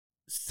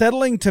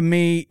settling to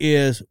me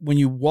is when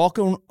you walk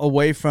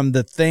away from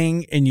the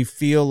thing and you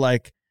feel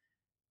like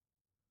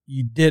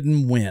you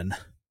didn't win.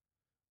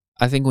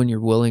 I think when you're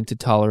willing to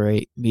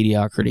tolerate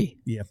mediocrity,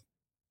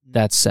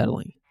 that's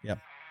settling. Yep.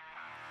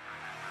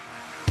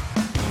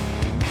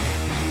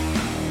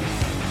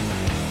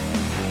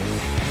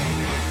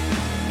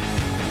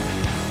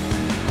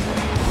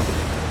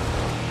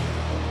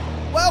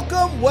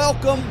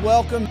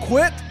 Welcome.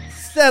 Quit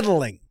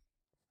settling.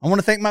 I want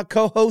to thank my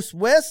co-host,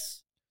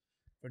 Wes,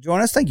 for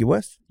joining us. Thank you,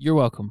 Wes. You're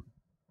welcome.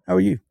 How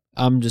are you?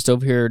 I'm just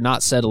over here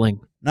not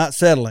settling. Not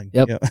settling.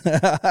 Yep.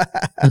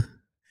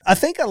 I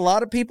think a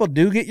lot of people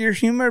do get your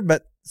humor,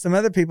 but some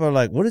other people are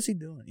like, what is he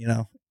doing? You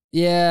know?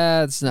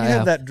 Yeah, it's not. You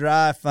have that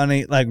dry,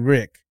 funny, like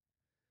Rick.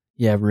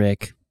 Yeah,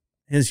 Rick.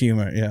 His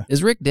humor, yeah.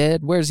 Is Rick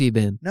dead? Where's he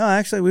been? No,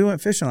 actually, we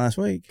went fishing last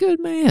week.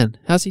 Good man.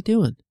 How's he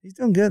doing? He's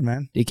doing good,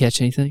 man. Did he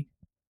catch anything?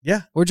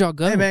 Yeah. Where'd y'all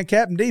go? Hey, man,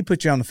 Captain D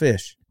put you on the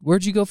fish.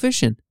 Where'd you go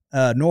fishing?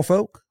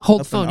 Norfolk.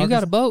 Hold the phone. You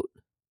got a boat?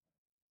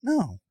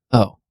 No.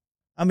 Oh.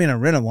 I mean, I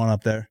rented one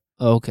up there.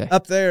 Oh, okay.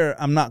 Up there,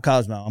 I'm not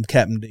Cosmo. I'm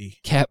Captain D.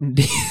 Captain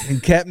D.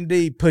 And Captain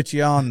D put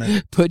you on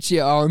the Put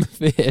you on the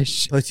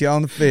fish. Put you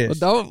on the fish.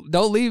 Well,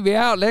 don't leave me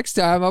out next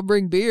time. I'll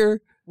bring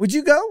beer. Would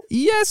you go?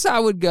 Yes, I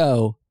would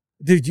go.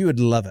 Dude, you would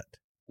love it.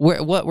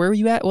 Where were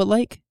you at? What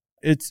lake?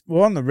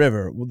 We're on the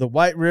river, the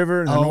White River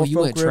and the Norfolk you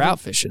went River. trout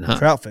fishing, huh?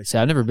 Trout fishing. See,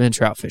 I've never been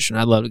trout fishing.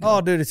 I'd love to go.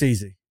 Oh, dude, it's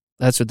easy.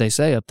 That's what they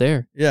say up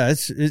there. Yeah,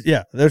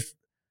 there's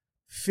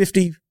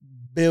 50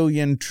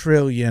 billion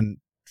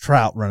trillion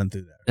trout running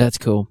through there. That's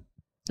cool.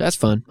 That's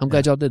fun. I'm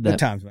glad y'all did that. Good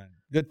times, man.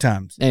 Good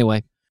times.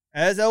 Anyway.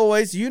 As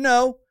always,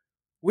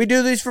 we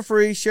do these for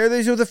free. Share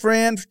these with a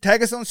friend.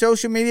 Tag us on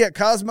social media at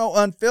Cosmo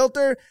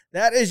Unfiltered.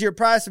 That is your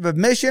price of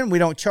admission. We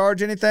don't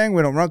charge anything.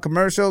 We don't run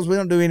commercials. We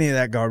don't do any of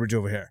that garbage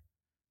over here.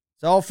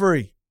 It's all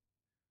free.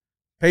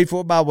 Paid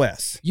for by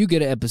Wes. You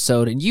get an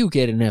episode, and you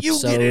get an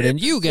episode, and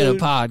you get a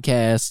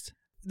podcast.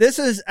 This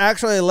is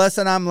actually a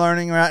lesson I'm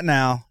learning right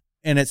now,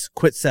 and it's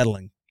quit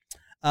settling.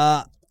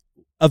 A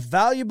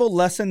valuable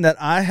lesson that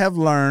I have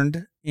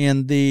learned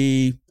in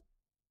the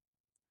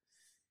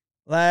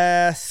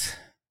last,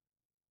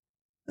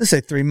 let's say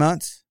 3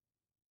 months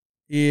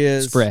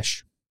is... It's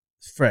fresh.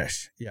 It's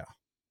fresh, yeah.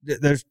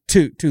 There's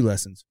two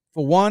lessons.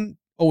 For one,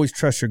 always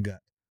trust your gut.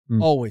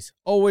 Always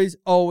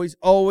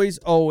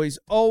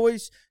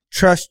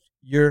trust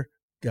your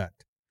gut.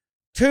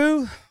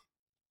 2,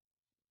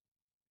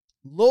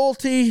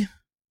 loyalty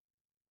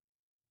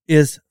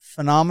is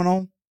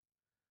phenomenal,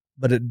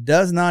 but it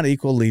does not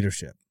equal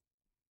leadership.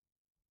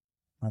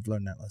 I've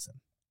learned that lesson.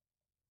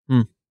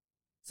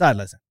 Side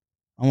lesson.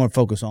 I want to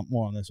focus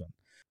more on this one.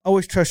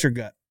 Always trust your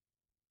gut.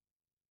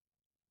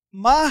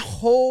 My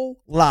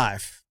whole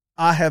life,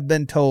 I have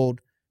been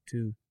told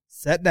to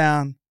sit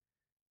down,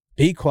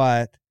 be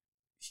quiet,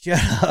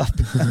 shut up,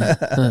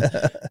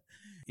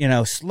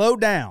 slow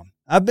down.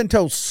 I've been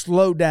told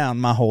slow down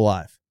my whole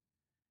life.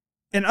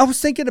 And I was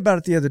thinking about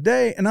it the other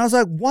day, and I was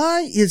like,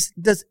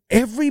 does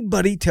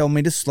everybody tell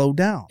me to slow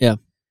down? Yeah.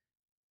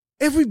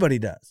 Everybody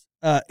does.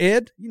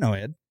 Ed,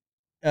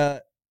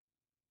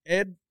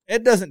 Ed.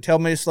 Ed doesn't tell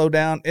me to slow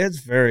down. Ed's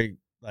very,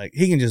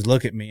 he can just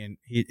look at me and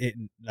he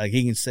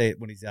can say it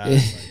when he's out.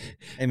 Like,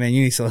 hey, man,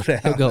 you need to slow down.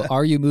 He'll go,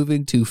 are you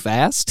moving too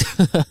fast?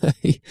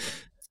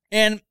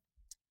 And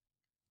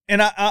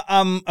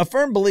I'm a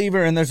firm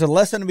believer, and there's a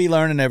lesson to be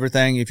learned in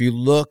everything if you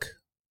look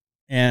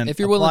and if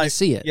you're willing to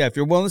see it. Yeah, if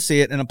you're willing to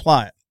see it and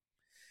apply it.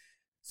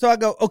 So I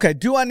go, okay,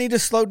 do I need to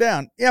slow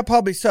down? Yeah,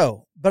 probably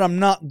so, but I'm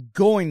not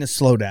going to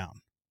slow down.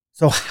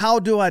 So how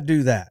do I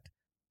do that?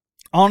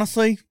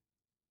 Honestly,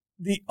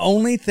 the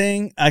only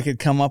thing I could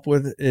come up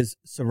with is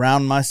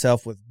surround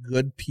myself with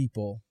good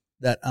people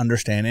that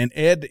understand. And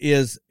Ed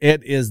is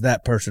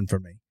that person for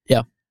me.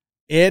 Yeah.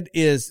 Ed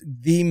is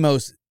the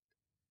most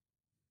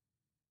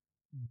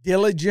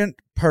diligent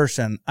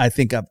person I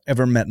think I've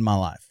ever met in my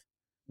life.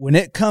 When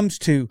it comes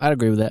to I'd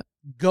agree with that.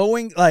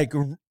 Going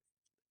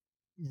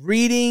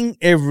reading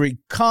every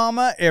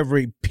comma,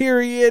 every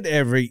period,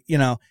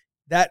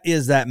 that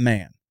is that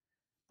man.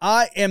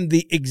 I am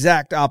the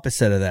exact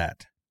opposite of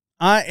that.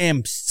 I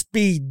am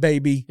speed,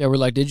 baby. Yeah, we're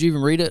like, did you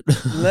even read it?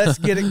 Let's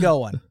get it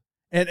going.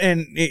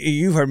 And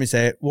you've heard me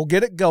say it. We'll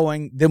get it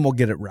going, then we'll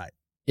get it right.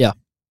 Yeah.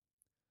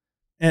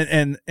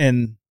 And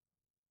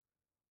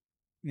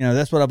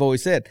that's what I've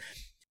always said.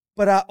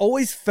 But I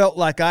always felt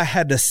like I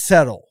had to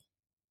settle.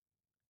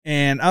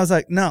 And I was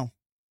like, no,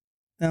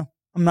 I'm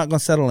not going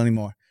to settle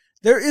anymore.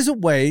 There is a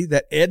way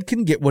that Ed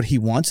can get what he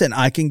wants and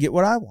I can get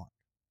what I want.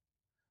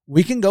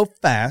 We can go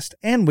fast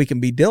and we can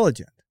be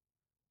diligent.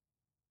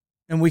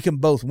 And we can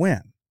both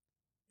win.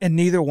 And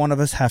neither one of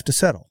us have to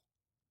settle.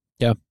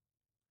 Yeah.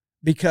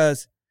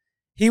 Because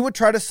he would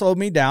try to slow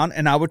me down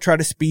and I would try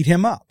to speed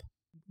him up.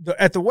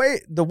 The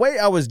way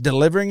I was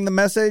delivering the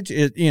message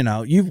is,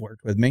 you've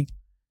worked with me,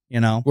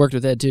 Worked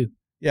with Ed too.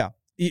 Yeah.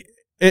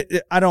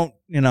 I don't,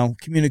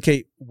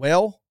 communicate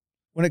well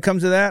when it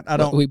comes to that. I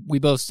don't. We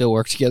both still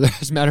work together,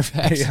 as a matter of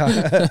fact.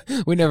 Yeah.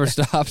 We never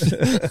stopped.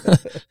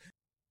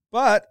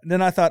 But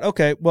then I thought,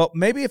 okay, well,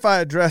 maybe if I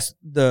address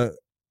the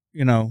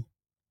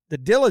the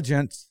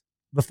diligence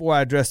before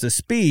I addressed the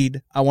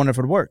speed, I wanted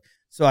for it to work.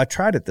 So I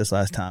tried it this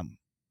last time.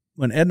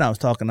 When Ed and I was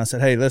talking, I said,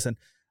 hey, listen,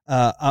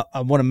 I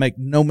want to make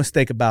no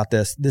mistake about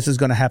this. This is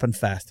going to happen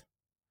fast.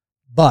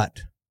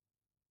 But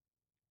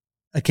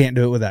I can't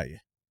do it without you.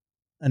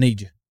 I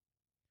need you.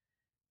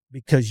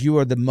 Because you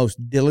are the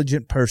most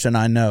diligent person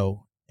I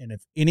know. And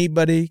if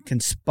anybody can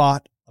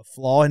spot a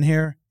flaw in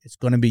here, it's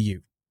going to be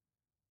you.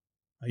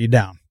 Are you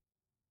down?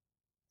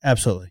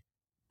 Absolutely.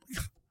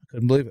 I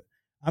couldn't believe it.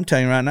 I'm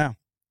telling you right now,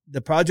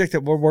 the project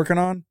that we're working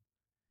on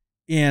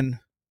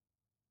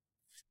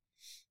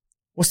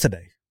what's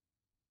today?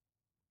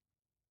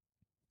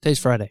 Today's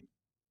Friday.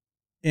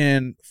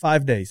 In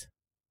 5 days.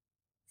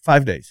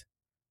 5 days.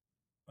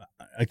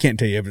 I can't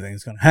tell you everything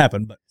that's going to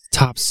happen, but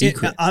top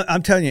secret.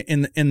 I'm telling you,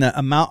 in the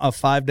amount of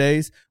 5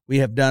 days, we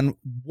have done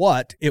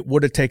what it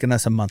would have taken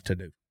us a month to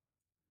do.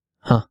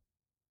 Huh.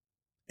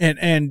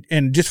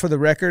 And just for the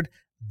record,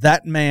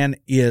 that man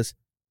is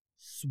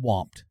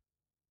swamped,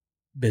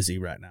 busy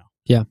right now.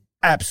 Yeah.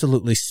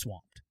 Absolutely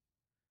swamped.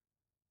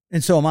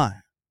 And so am I.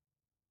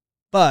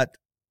 But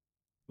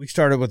we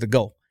started with a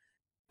goal.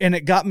 And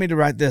it got me to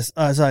write this.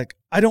 I was like,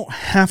 I don't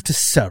have to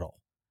settle.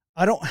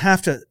 I don't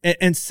have to.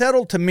 And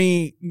settle to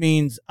me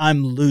means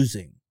I'm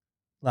losing.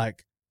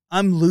 Like,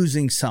 I'm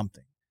losing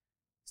something.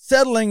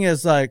 Settling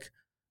is like,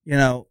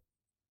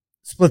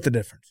 split the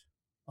difference.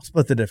 I'll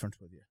split the difference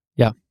with you.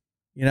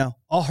 Yeah.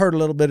 I'll hurt a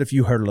little bit if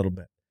you hurt a little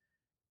bit.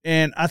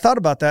 And I thought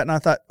about that and I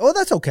thought, oh,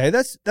 that's okay.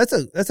 That's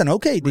an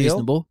okay deal.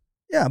 Reasonable.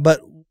 Yeah. But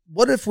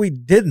what if we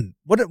didn't?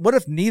 What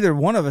if neither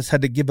one of us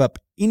had to give up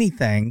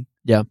anything?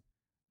 Yeah.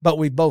 But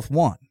we both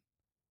won.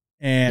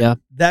 And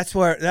that's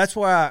where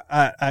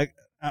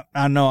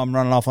I know I'm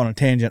running off on a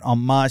tangent on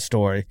my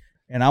story,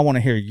 and I want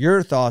to hear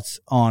your thoughts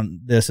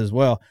on this as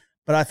well.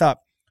 But I thought,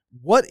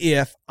 what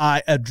if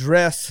I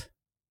address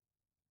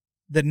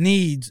the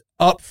needs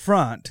up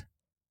front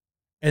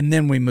and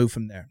then we move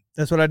from there?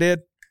 That's what I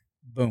did.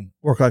 Boom.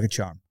 Worked like a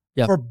charm.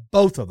 Yeah. For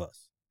both of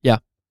us. Yeah.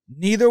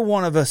 Neither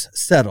one of us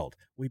settled.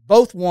 We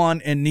both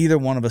won and neither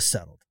one of us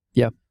settled.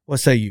 Yeah. What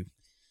say you?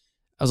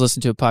 I was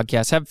listening to a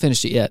podcast. Haven't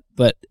finished it yet,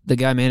 but the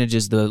guy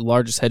manages the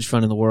largest hedge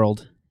fund in the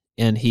world,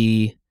 and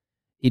he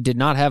did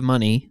not have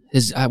money.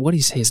 What did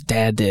he say his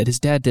dad did? His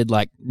dad did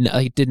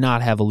he did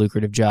not have a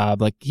lucrative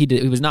job. Like he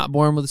was not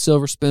born with a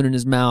silver spoon in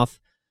his mouth.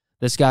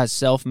 This guy's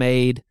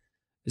self-made,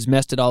 has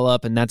messed it all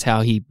up, and that's how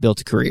he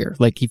built a career.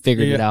 Like he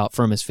figured it out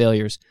from his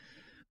failures.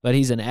 But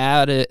he's an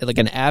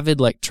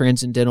avid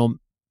transcendental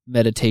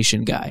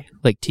meditation guy.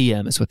 Like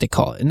TM is what they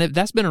call it, and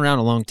that's been around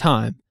a long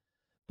time.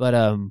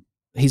 But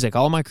he's like,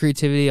 all my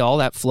creativity, all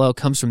that flow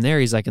comes from there.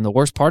 He's like, and the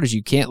worst part is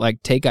you can't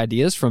take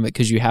ideas from it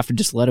because you have to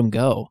just let them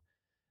go.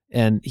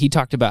 And he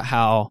talked about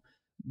how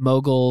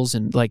moguls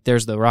and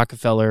there's the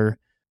Rockefeller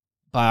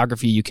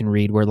biography you can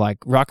read where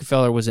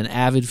Rockefeller was an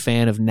avid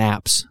fan of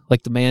naps.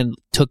 Like the man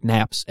took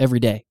naps every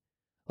day.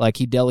 Like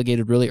he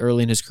delegated really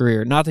early in his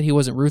career. Not that he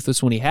wasn't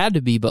ruthless when he had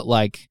to be, but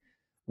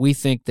we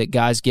think that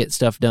guys get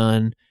stuff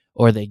done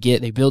or they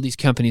build these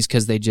companies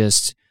because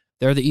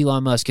they're the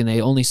Elon Musk and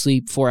they only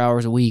sleep 4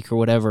 hours a week or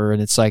whatever.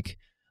 And it's like,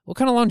 what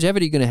kind of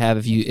longevity are you going to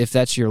have if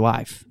that's your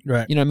life?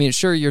 Right.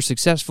 Sure, you're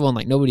successful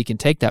and nobody can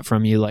take that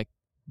from you.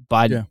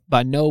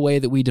 By no way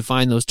that we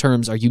define those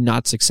terms are you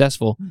not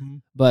successful. Mm-hmm.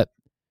 But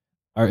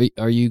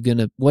are you going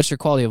to, what's your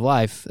quality of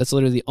life? That's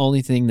literally the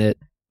only thing that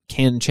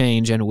can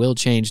change and will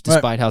change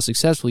despite how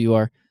successful you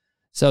are.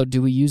 So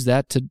do we use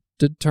that to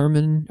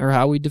determine or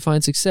how we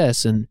define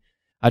success? And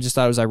I just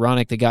thought it was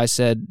ironic. The guy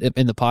said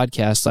in the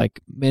podcast,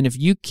 man, if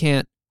you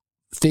can't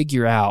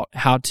figure out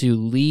how to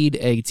lead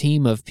a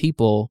team of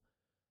people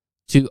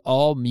to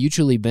all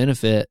mutually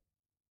benefit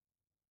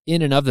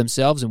in and of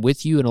themselves and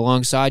with you and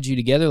alongside you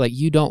together,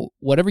 you don't,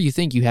 whatever you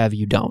think you have,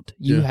 you don't.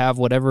 You have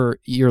whatever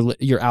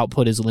your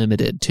output is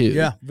limited to.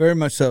 Yeah, very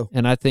much so.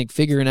 And I think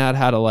figuring out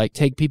how to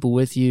take people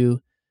with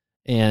you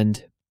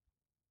and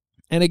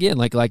again,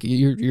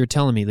 you're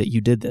telling me that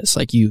you did this,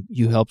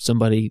 you helped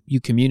somebody,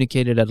 you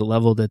communicated at a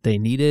level that they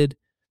needed,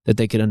 that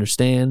they could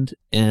understand,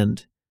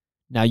 and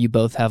now you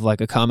both have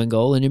a common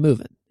goal and you're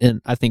moving.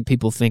 And I think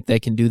people think they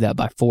can do that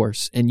by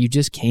force, and you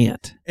just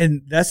can't.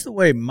 And that's the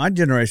way my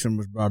generation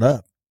was brought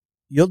up.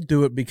 You'll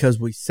do it because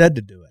we said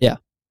to do it. Yeah.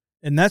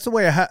 And that's the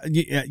way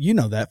you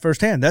know that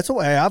firsthand. That's the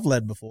way I've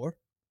led before.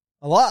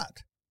 A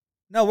lot.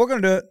 No, we're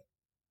going to do it.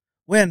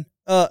 When?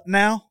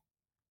 Now.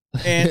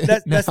 And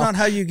that's not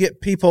how you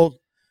get people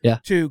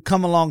to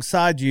come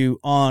alongside you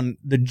on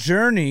the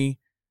journey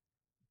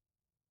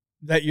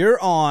that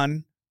you're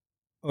on,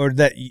 or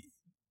that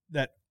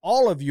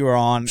all of you are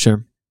on.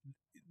 Sure.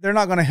 They're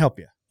not going to help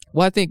you.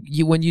 Well, I think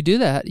when you do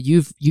that,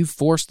 you've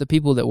forced the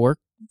people that work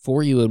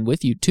for you and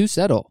with you to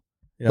settle.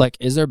 Yep.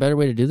 Is there a better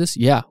way to do this?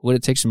 Yeah. Would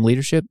it take some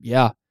leadership?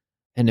 Yeah.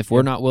 And if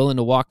we're not willing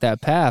to walk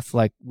that path,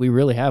 we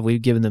really have,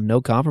 we've given them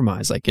no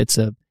compromise.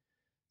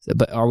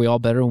 But are we all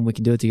better when we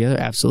can do it together?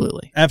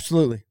 Absolutely.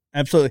 Absolutely.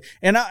 Absolutely.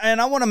 And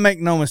I want to make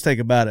no mistake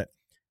about it.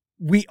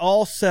 We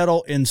all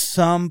settle in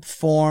some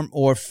form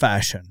or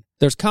fashion.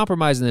 There's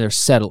compromise and there's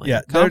settling.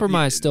 Yeah,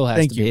 compromise still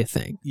has to be a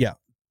thing. Yeah.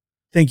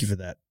 Thank you for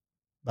that.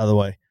 by the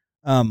way.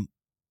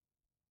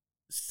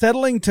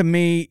 Settling to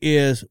me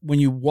is when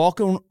you walk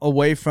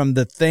away from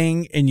the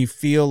thing and you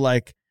feel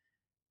like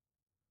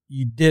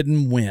you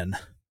didn't win.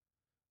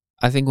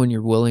 I think when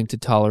you're willing to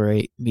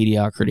tolerate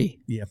mediocrity,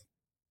 Yeah.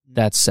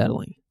 that's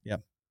settling. Yeah.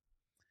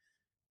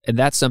 And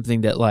that's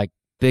something that like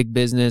big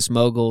business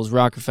moguls,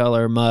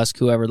 Rockefeller, Musk,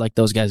 whoever, like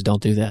those guys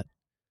don't do that.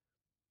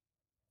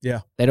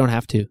 Yeah. They don't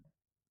have to.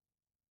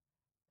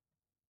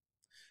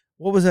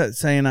 What was that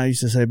saying I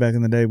used to say back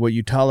in the day? What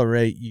you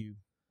tolerate, you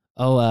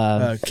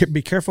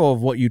be careful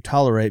of what you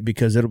tolerate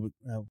because it'll.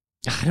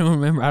 I don't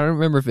remember. I don't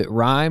remember if it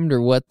rhymed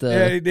or what the.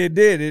 Yeah, it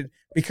did.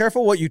 Be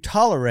careful what you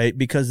tolerate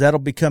because that'll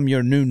become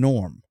your new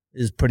norm.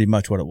 Is pretty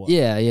much what it was.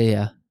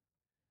 Yeah.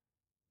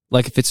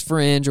 Like if it's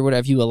fringe or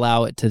whatever, you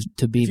allow it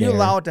to be there. If you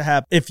allow it to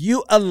happen, if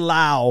you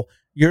allow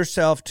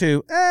yourself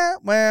to,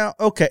 well,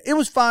 okay, it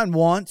was fine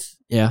once.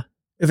 Yeah.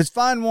 If it's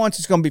fine once,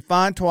 it's going to be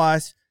fine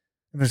twice.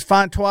 If it's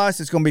fine twice,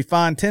 it's going to be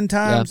fine 10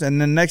 times. Yeah.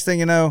 And then next thing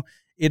you know,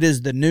 it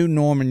is the new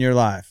norm in your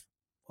life.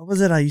 What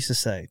was it I used to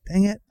say?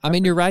 Dang it. I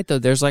mean, you're right, though.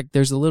 There's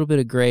a little bit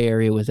of gray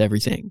area with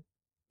everything.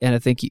 And I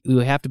think you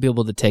have to be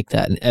able to take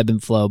that and ebb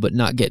and flow, but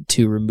not get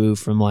too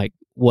removed from like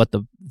what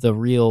the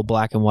real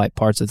black and white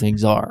parts of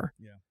things are.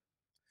 Yeah.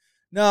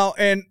 No,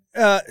 and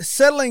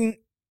settling,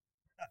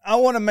 I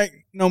want to make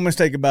no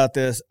mistake about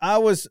this. I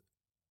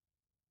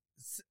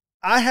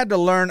had to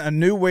learn a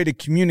new way to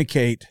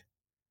communicate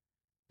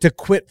to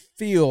quit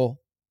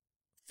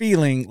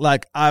feeling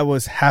like I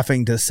was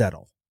having to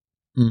settle.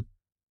 Does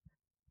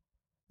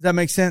that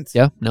make sense?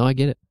 Yeah, no, I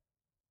get it.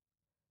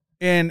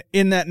 And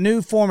in that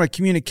new form of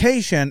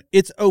communication,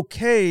 it's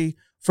okay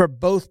for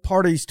both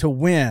parties to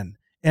win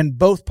and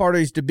both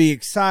parties to be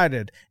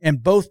excited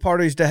and both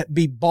parties to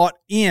be bought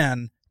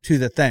in to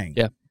the thing.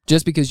 Yeah.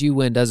 Just because you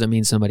win doesn't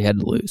mean somebody had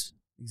to lose.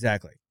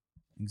 Exactly.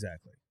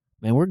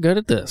 Man, we're good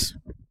at this.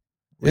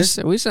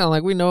 We sound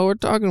like we know what we're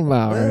talking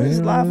about. Well, it's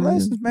life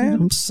lessons, man.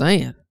 I'm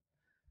saying.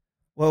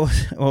 What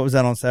was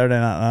that on Saturday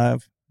Night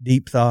Live?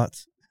 Deep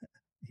Thoughts.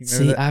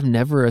 See, that? I've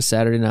never a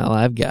Saturday Night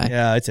Live guy.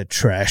 Yeah, it's a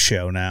trash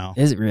show now.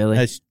 Is it really?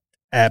 It's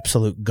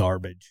absolute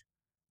garbage.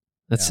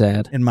 That's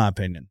sad. In my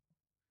opinion.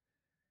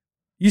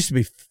 Used to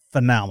be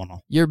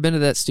phenomenal. You ever been to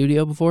that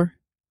studio before?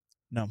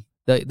 No.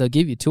 They'll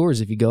give you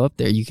tours if you go up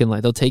there. You can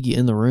they'll take you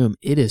in the room.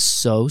 It is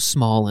so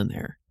small in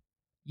there.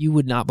 You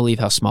would not believe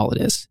how small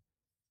it is.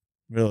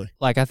 Really?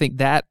 Like, I think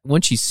that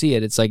once you see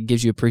it, it's like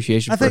gives you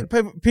appreciation. I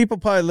think people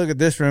probably look at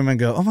this room and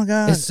go, "Oh my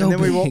god!" It's so and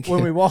then big.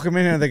 when we walk them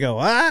in here, they go,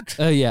 "What?"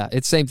 Oh yeah,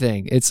 it's same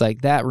thing. It's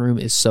like that room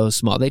is so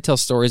small. They tell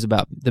stories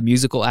about the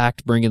musical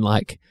act bringing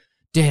like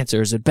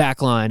dancers and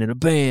backline and a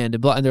band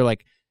and they're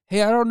like,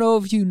 "Hey, I don't know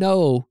if you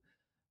know,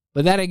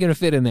 but that ain't gonna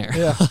fit in there."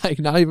 Yeah. Like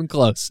not even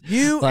close.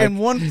 You and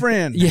one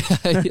friend. Yeah,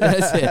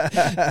 that's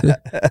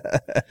it.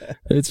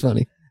 It's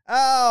funny.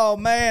 Oh,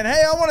 man.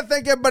 Hey, I want to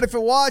thank everybody for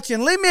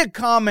watching. Leave me a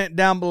comment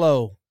down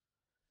below.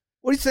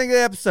 What do you think of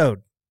the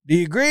episode? Do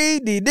you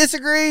agree? Do you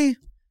disagree?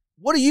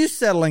 What are you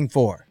settling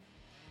for?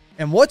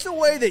 And what's a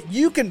way that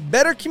you can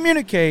better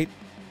communicate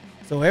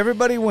so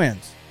everybody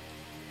wins?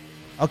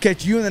 I'll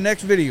catch you in the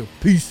next video.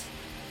 Peace.